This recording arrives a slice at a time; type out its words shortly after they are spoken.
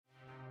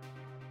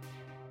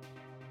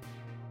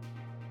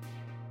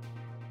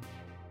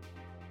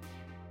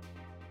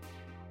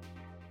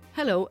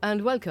Hello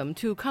and welcome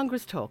to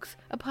Congress Talks,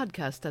 a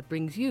podcast that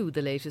brings you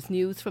the latest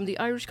news from the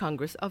Irish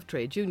Congress of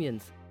Trade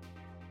Unions.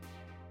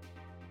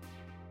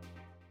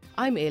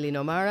 I'm Aileen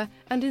O'Mara,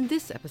 and in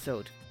this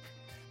episode,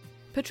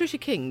 Patricia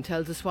King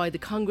tells us why the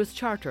Congress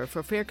Charter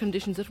for Fair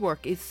Conditions at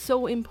Work is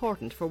so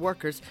important for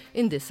workers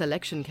in this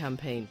election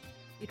campaign.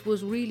 It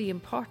was really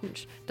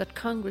important that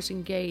Congress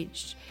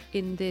engaged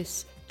in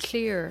this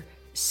clear,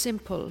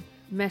 simple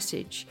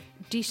message.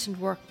 Decent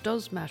work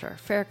does matter.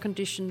 Fair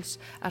conditions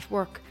at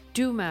work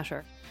do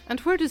matter.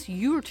 And where does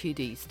your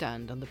TD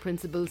stand on the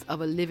principles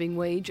of a living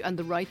wage and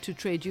the right to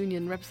trade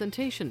union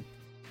representation?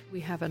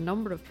 We have a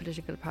number of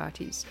political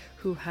parties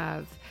who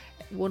have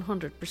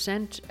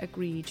 100%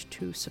 agreed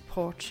to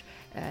support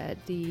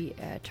the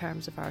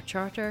terms of our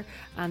charter,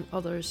 and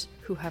others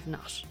who have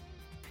not.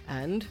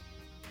 And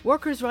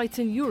workers' rights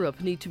in Europe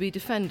need to be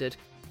defended.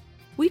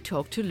 We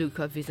talked to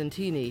Luca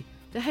Visentini,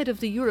 the head of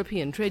the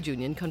European Trade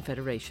Union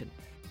Confederation.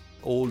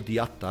 All the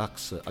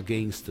attacks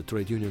against the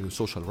trade union and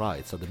social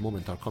rights at the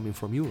moment are coming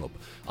from Europe.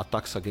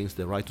 Attacks against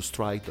the right to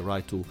strike, the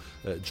right to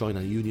join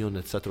a union,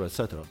 etc.,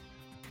 etc.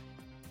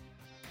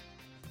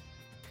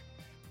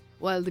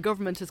 Well, the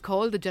government has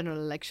called the general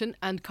election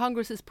and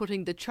Congress is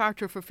putting the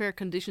Charter for Fair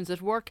Conditions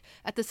at Work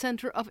at the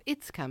centre of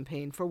its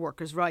campaign for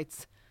workers'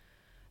 rights.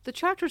 The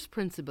Charter's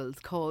principles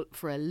call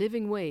for a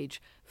living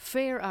wage,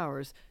 fair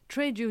hours,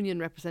 trade union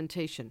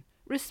representation,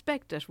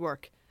 respect at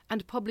work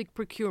and public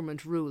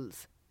procurement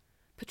rules.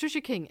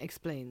 Patricia King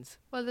explains.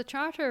 Well, the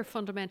Charter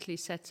fundamentally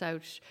sets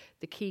out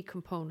the key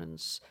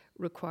components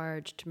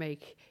required to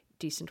make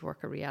decent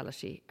work a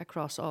reality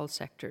across all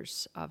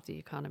sectors of the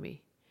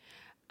economy.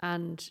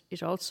 And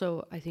it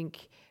also, I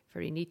think,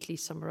 very neatly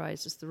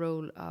summarises the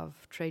role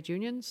of trade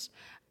unions,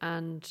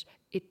 and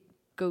it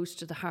goes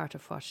to the heart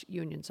of what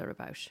unions are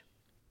about.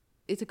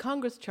 It's a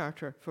Congress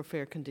Charter for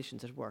Fair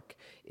Conditions at Work.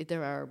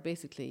 There are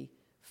basically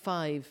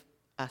 5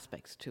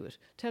 aspects to it.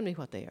 Tell me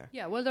what they are.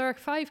 Yeah, well, there are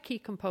 5 key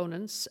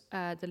components.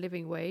 The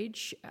living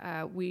wage.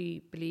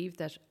 We believe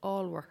that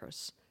all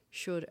workers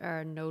should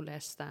earn no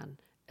less than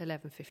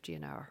 $11.50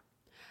 an hour.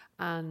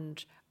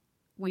 And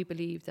we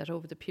believe that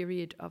over the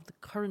period of the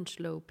current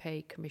Low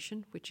Pay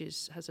Commission, which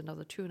has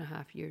another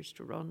 2.5 years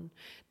to run,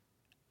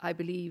 I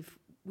believe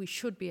we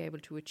should be able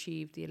to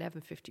achieve the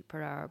 $11.50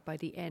 per hour by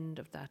the end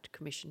of that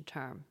Commission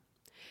term.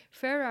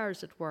 Fair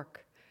hours at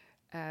work.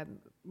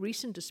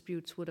 Recent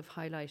disputes would have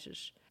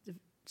highlighted the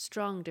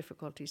strong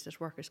difficulties that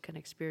workers can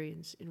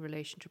experience in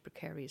relation to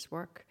precarious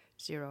work,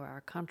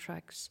 zero-hour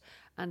contracts,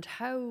 and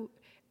how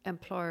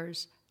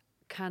employers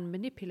can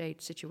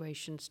manipulate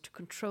situations to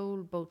control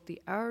both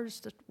the hours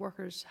that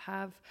workers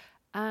have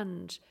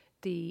and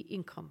the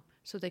income.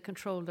 So they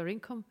control their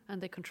income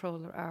and they control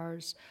their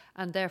hours,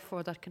 and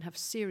therefore that can have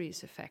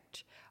serious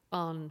effect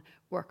on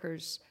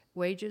workers'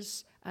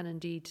 wages and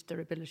indeed their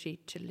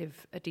ability to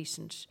live a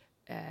decent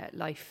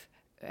life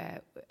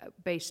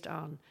based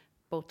on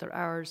both their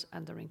hours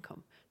and their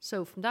income.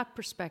 So from that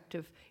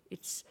perspective,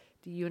 it's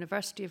the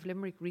University of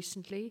Limerick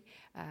recently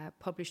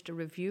published a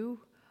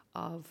review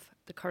of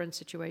the current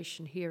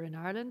situation here in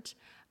Ireland,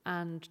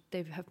 and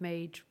they have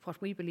made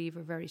what we believe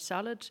are very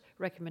solid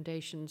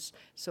recommendations.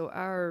 So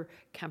our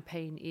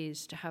campaign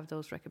is to have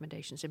those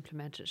recommendations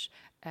implemented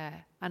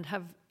and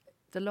have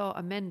the law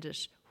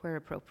amended where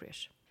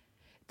appropriate.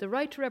 The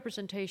right to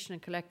representation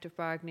and collective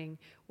bargaining,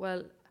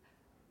 well,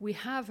 we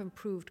have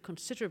improved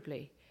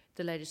considerably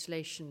the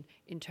legislation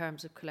in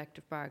terms of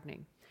collective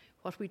bargaining.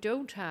 What we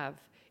don't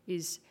have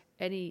is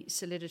any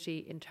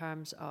solidity in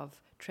terms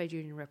of trade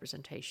union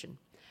representation,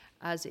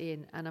 as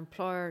in an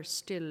employer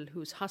still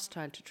who's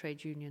hostile to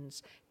trade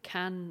unions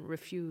can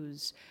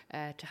refuse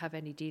to have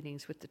any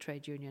dealings with the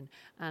trade union.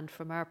 And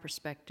from our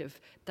perspective,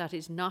 that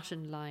is not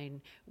in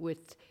line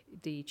with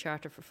the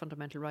Charter for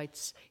Fundamental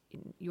Rights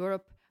in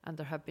Europe, and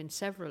there have been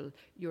several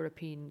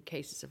European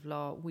cases of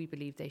law. We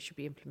believe they should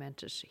be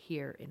implemented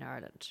here in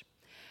Ireland.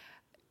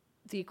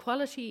 The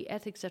equality,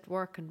 ethics at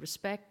work and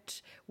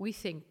respect, we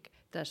think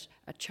that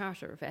a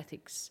charter of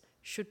ethics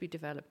should be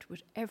developed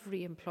with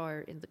every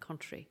employer in the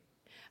country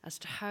as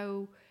to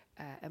how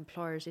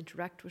employers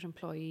interact with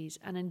employees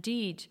and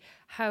indeed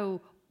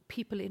how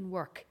people in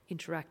work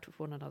interact with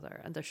one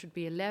another. And there should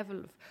be a level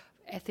of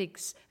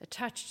ethics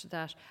attached to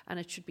that, and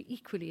it should be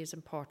equally as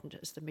important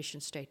as the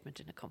mission statement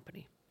in a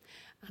company.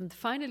 And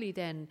finally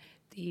then,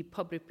 the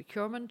public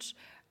procurement,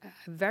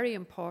 very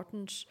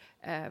important.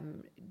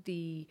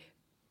 The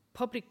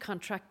public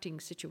contracting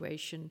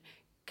situation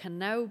can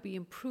now be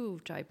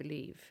improved, I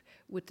believe,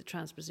 with the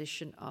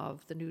transposition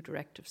of the new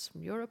directives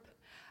from Europe.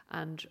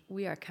 And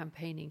we are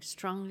campaigning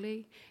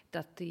strongly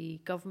that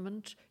the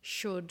government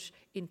should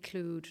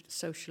include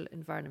social,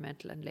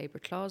 environmental and labour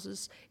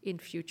clauses in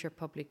future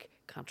public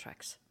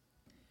contracts.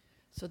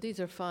 So these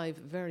are 5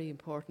 very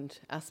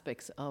important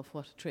aspects of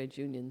what trade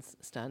unions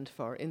stand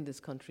for in this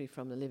country,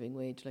 from the living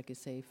wage, like you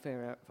say,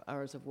 fair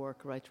hours of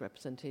work, right to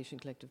representation,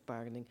 collective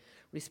bargaining,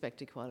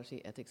 respect,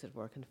 equality, ethics at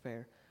work and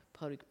fair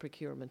public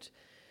procurement.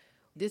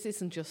 This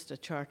isn't just a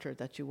charter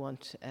that you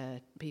want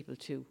people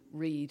to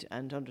read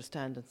and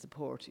understand and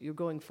support. You're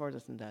going further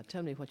than that.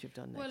 Tell me what you've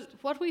done next. Well,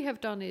 what we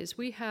have done is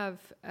we have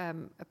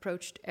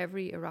approached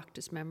every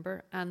Oireachtas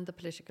member and the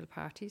political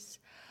parties,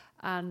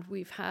 and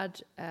we've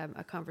had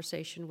a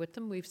conversation with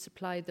them. We've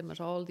supplied them with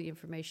all the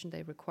information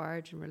they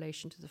required in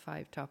relation to the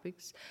 5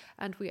 topics,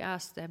 and we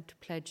asked them to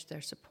pledge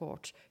their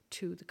support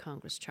to the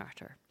Congress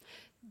Charter.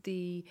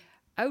 The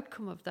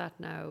outcome of that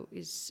now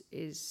is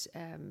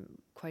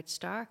quite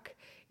stark,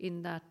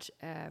 in that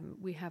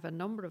we have a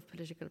number of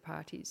political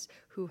parties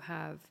who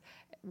have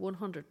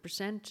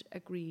 100%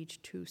 agreed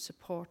to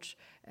support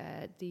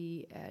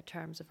the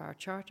terms of our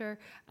charter,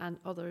 and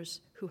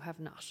others who have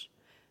not.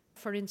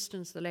 For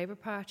instance, the Labour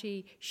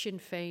Party, Sinn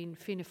Féin,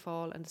 Fianna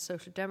Fáil and the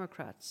Social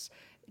Democrats,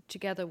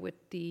 together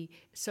with the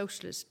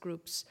socialist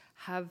groups,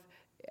 have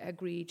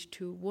agreed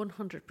to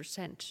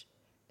 100%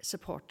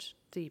 support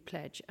the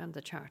pledge and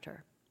the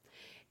charter.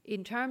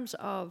 In terms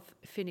of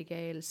Fine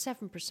Gael,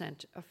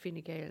 7% of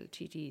Fine Gael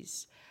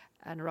TDs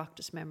and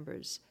Oireachtas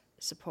members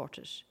support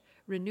it.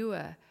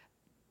 Renua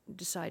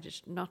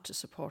decided not to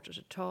support it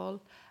at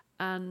all,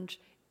 and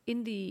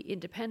in the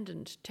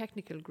independent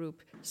technical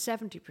group,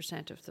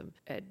 70% of them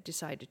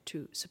decided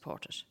to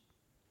support it.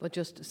 But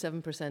just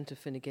 7% of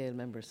Fine Gael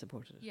members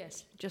supported it?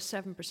 Yes, just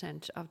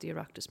 7% of the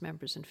Oireachtas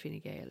members in Fine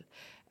Gael.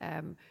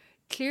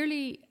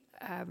 Clearly,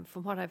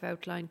 from what I've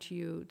outlined to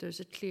you, there's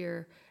a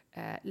clear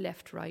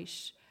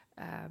left-right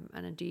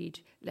and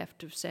indeed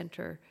left of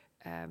centre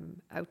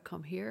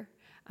outcome here,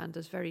 and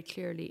there's very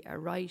clearly a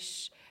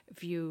right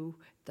view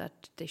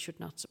that they should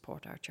not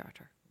support our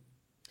charter.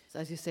 So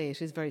as you say,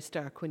 it is very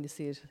stark when you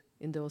see it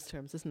in those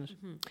terms, isn't it?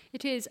 Mm-hmm.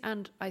 It is,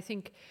 and I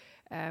think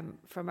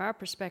from our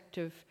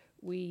perspective,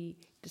 we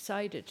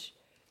decided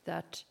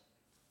that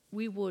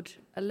we would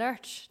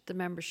alert the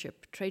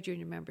membership, trade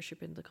union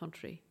membership in the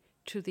country,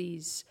 to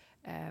these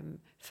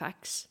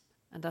facts,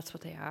 and that's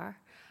what they are,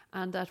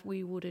 and that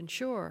we would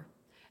ensure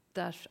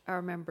that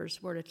our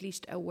members were at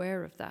least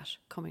aware of that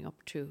coming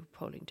up to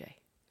polling day.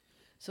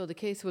 So the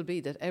case will be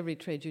that every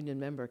trade union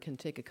member can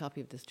take a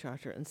copy of this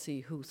charter and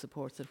see who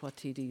supports it, what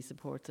TD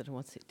supports it and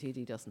what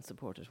TD doesn't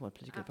support it, what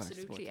political party supports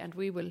it. Absolutely, and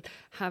we will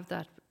have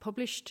that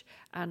published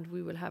and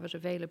we will have it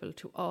available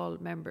to all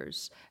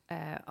members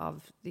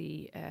of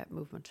the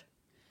movement.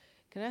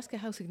 Can I ask you,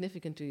 how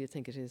significant do you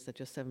think it is that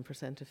just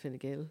 7% of Fine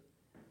Gael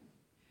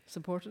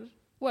supported it?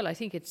 Well, I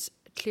think it's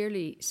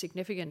clearly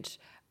significant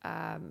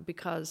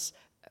because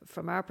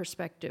from our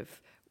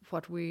perspective,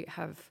 what we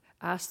have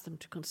asked them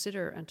to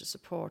consider and to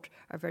support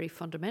are very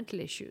fundamental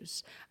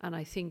issues. And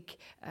I think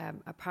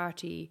a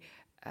party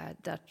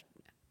that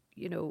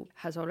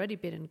has already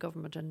been in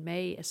government and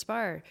may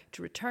aspire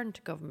to return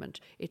to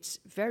government, it's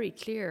very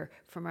clear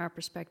from our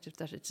perspective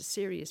that it's a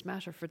serious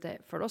matter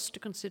for us to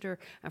consider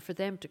and for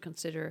them to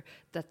consider,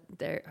 that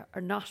they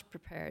are not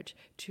prepared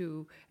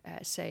to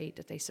say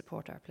that they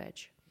support our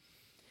pledge.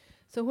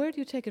 So where do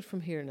you take it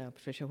from here now,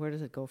 Patricia? Where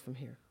does it go from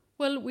here?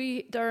 Well,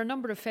 there are a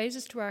number of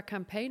phases to our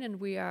campaign, and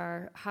we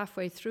are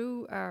halfway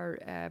through our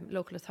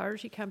local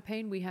authority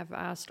campaign. We have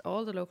asked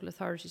all the local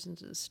authorities in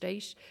the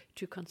state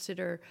to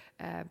consider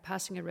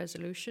passing a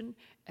resolution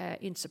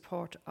in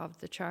support of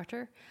the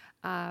charter.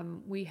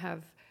 We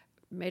have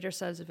made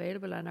ourselves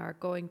available and are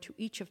going to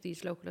each of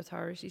these local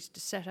authorities to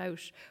set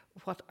out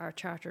what our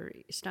charter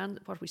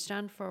what we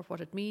stand for, what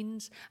it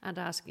means, and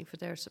asking for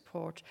their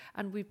support.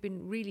 And we've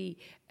been really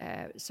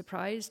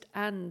surprised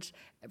and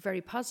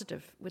very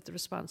positive with the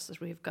response that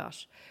we have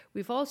got.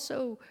 We've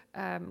also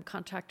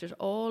contacted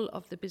all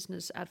of the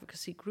business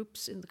advocacy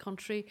groups in the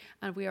country,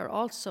 and we are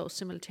also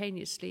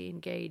simultaneously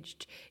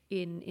engaged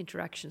in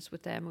interactions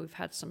with them. We've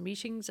had some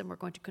meetings and we're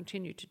going to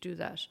continue to do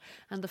that.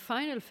 And the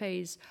final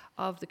phase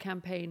of the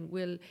campaign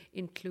will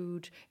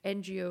include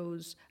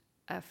NGOs,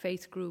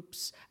 faith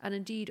groups, and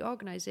indeed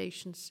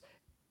organisations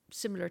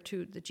similar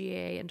to the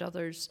GAA and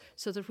others,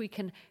 so that we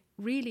can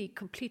really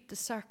complete the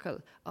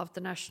circle of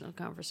the national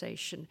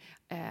conversation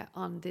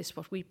on this,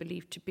 what we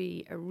believe to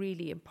be a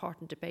really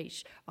important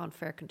debate on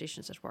fair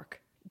conditions at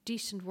work.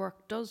 Decent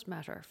work does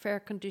matter. Fair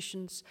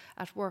conditions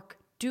at work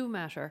do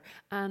matter,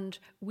 and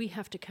we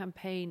have to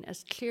campaign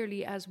as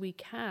clearly as we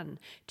can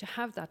to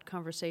have that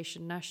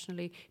conversation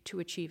nationally to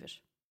achieve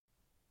it.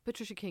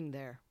 Patricia King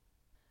there.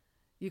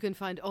 You can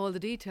find all the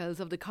details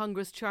of the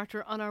Congress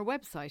Charter on our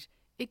website,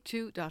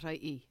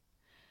 ETUC.ie.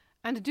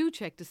 And do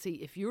check to see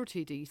if your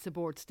TD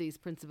supports these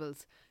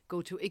principles.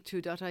 Go to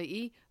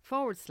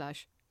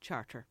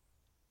ETUC.ie/charter.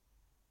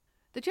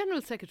 The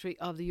General Secretary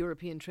of the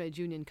European Trade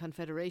Union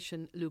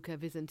Confederation, Luca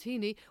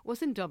Visentini,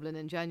 was in Dublin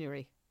in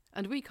January,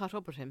 and we caught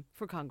up with him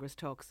for Congress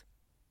talks.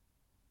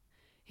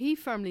 He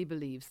firmly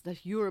believes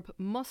that Europe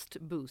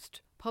must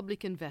boost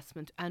public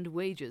investment and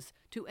wages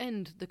to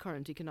end the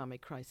current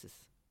economic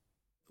crisis.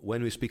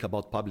 when we speak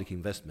about public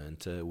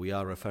investment, we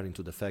are referring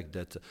to the fact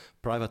that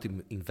private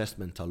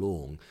investment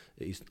alone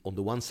is, on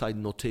the one side,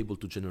 not able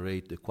to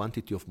generate the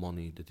quantity of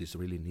money that is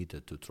really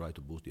needed to try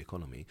to boost the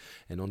economy,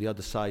 and on the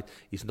other side,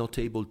 is not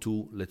able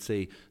to, let's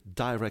say,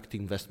 direct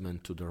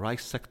investment to the right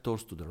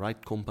sectors, to the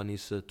right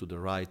companies, to the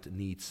right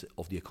needs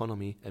of the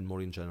economy, and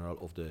more in general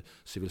of the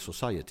civil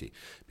society.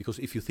 Because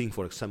if you think,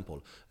 for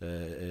example,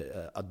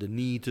 at the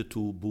need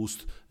to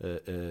boost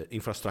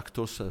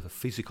infrastructures,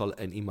 physical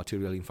and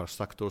immaterial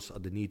infrastructures,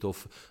 at the need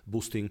of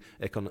boosting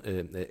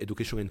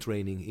education and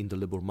training in the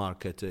labor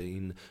market,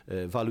 in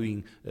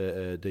valuing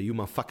the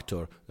human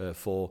factor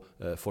for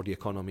the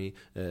economy,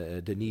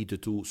 the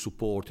need to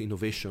support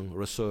innovation,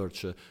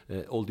 research,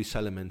 all these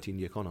elements in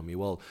the economy.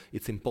 Well,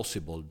 it's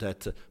impossible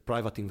that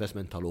private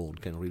investment alone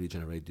can really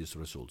generate these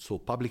results. So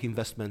public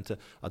investment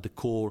at the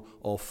core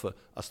of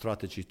a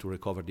strategy to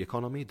recover the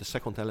economy. The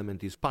second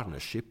element is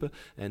partnership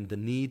and the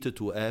need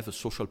to have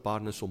social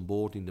partners on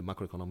board in the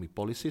macroeconomic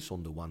policies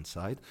on the one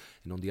side,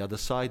 and on the other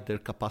side, their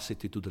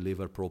capacity to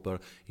deliver proper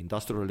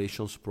industrial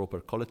relations, proper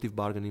collective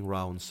bargaining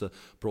rounds,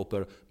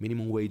 proper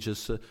minimum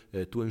wages,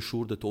 to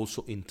ensure that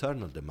also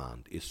internal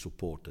demand is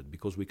supported,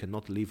 because we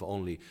cannot live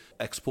only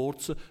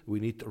exports. We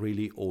need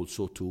really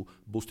also to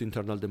boost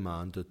internal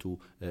demand, to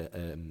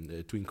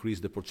increase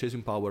the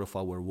purchasing power of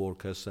our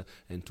workers,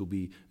 and to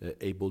be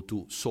able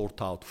to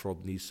sort out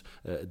from this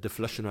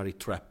deflationary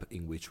trap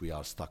in which we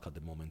are stuck at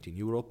the moment in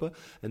Europe.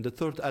 And the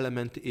third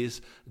element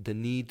is the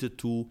need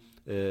to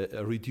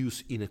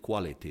reduce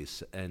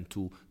inequalities and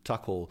to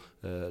tackle,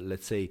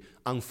 let's say,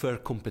 unfair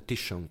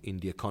competition in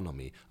the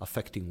economy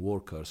affecting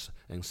workers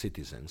and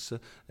citizens.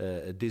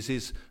 This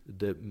is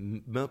the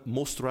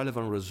most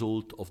relevant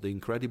result of the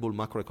incredible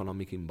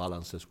macroeconomic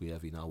imbalances we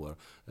have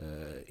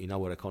in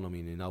our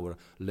economy and in our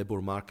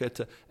labor market.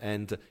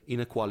 And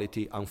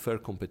inequality, unfair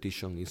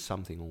competition is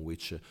something on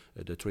which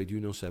the trade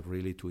unions have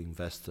really to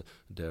invest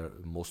their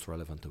most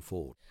relevant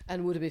effort.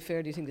 And would it be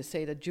fair, do you think, to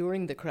say that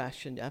during the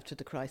crash and after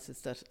the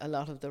crisis, that a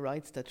lot of the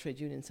rights that trade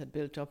unions had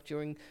built up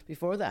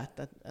before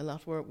that a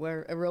lot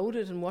were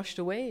eroded and washed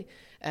away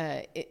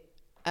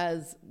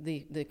as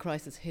the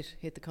crisis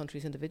hit the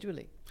countries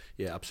individually?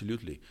 Yeah,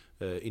 absolutely.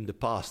 In the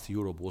past,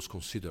 Europe was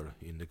considered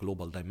in the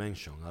global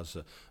dimension as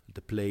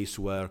the place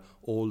where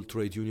all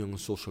trade union and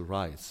social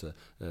rights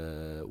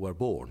were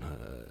born.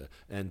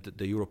 And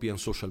the European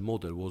social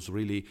model was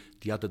really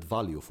the added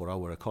value for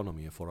our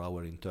economy and for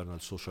our internal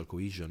social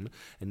cohesion.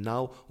 And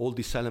now all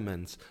these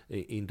elements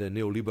in the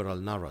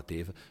neoliberal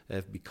narrative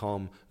have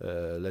become,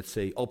 let's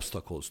say,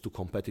 obstacles to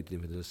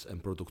competitiveness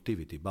and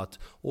productivity. But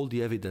all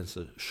the evidence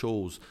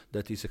shows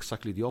that it's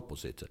exactly the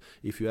opposite.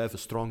 If you have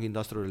strong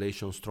industrial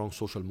relations, strong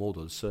social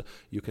models,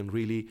 you can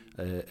really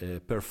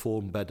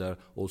perform better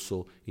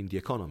also in the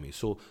economy.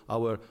 So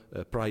our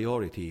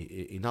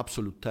priority in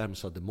absolute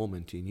terms at the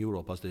moment in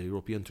Europe as the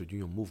European trade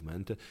union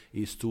movement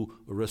is to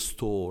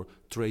restore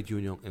trade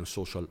union and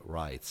social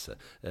rights.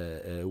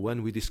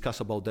 When we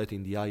discuss about that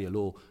in the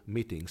ILO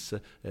meetings,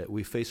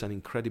 we face an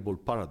incredible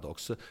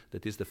paradox,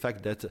 that is the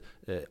fact that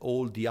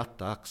all the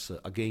attacks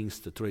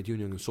against trade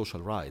union and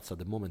social rights at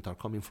the moment are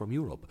coming from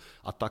Europe.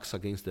 Attacks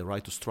against the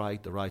right to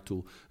strike, the right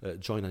to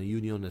join a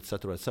union,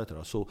 etc.,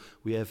 etc. So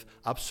we have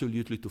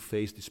absolutely to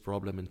face this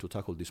problem and to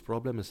tackle this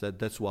problem. And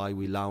that's why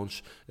we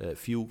launched a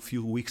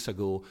few weeks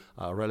ago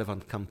a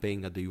relevant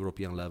campaign at the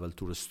European level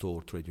to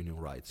restore trade union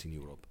rights in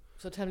Europe.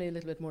 So tell me a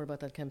little bit more about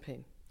that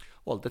campaign.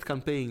 Well, that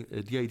campaign,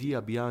 the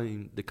idea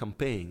behind the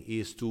campaign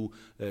is to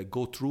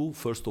go through,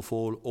 first of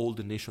all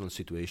the national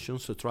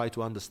situations, try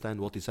to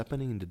understand what is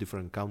happening in the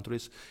different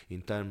countries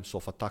in terms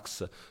of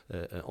attacks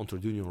on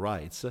trade union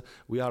rights.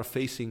 We are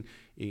facing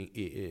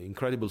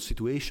incredible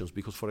situations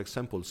because, for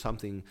example,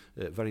 something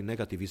very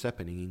negative is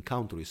happening in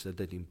countries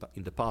that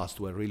in the past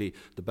were really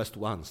the best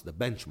ones, the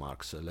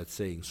benchmarks, let's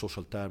say, in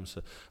social terms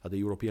at the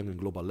European and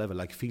global level,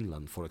 like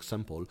Finland, for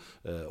example,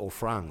 or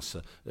France,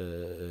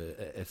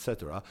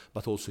 etc.,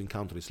 but also in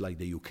countries like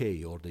the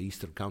UK or the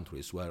Eastern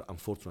countries, where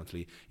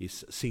unfortunately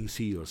it's since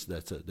years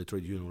that the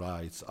trade union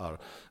rights are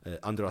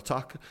under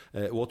attack.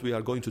 What we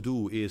are going to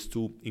do is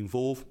to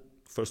involve,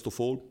 first of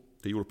all,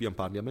 the European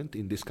Parliament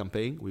in this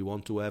campaign. We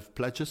want to have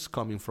pledges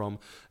coming from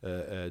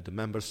the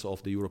members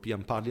of the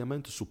European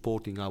Parliament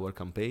supporting our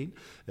campaign.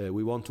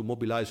 We want to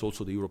mobilize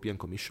also the European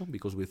Commission,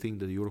 because we think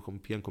that the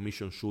European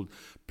Commission should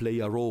play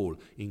a role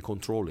in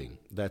controlling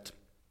that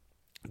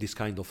this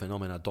kind of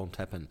phenomena don't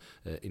happen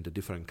in the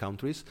different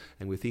countries.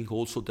 And we think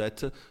also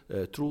that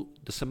through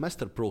the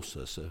semester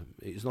process,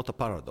 it's not a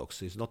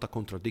paradox, it's not a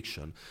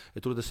contradiction,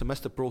 through the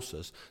semester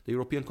process, the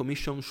European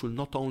Commission should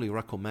not only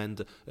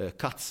recommend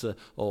cuts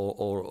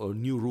or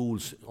new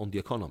rules on the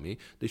economy,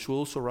 they should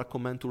also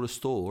recommend to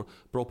restore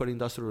proper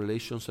industrial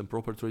relations and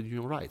proper trade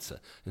union rights.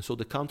 And so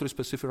the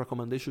country-specific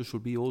recommendation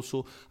should be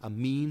also a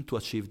mean to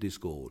achieve this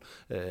goal.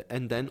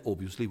 And then,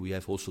 obviously, we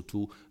have also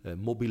to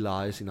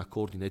mobilize in a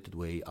coordinated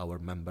way our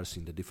members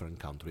in the different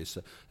countries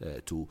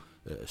to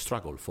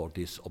struggle for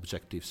these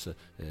objectives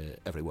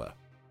everywhere.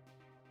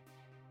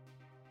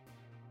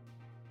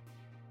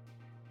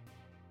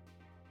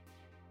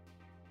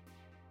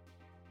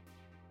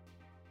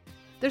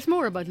 There's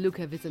more about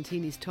Luca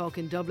Visentini's talk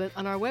in Dublin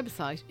on our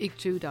website,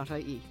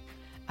 ETUC.ie.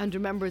 And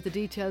remember, the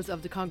details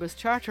of the Congress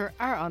Charter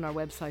are on our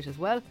website as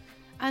well.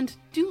 And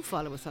do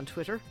follow us on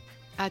Twitter,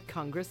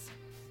 @Congress,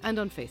 and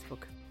on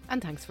Facebook.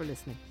 And thanks for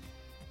listening.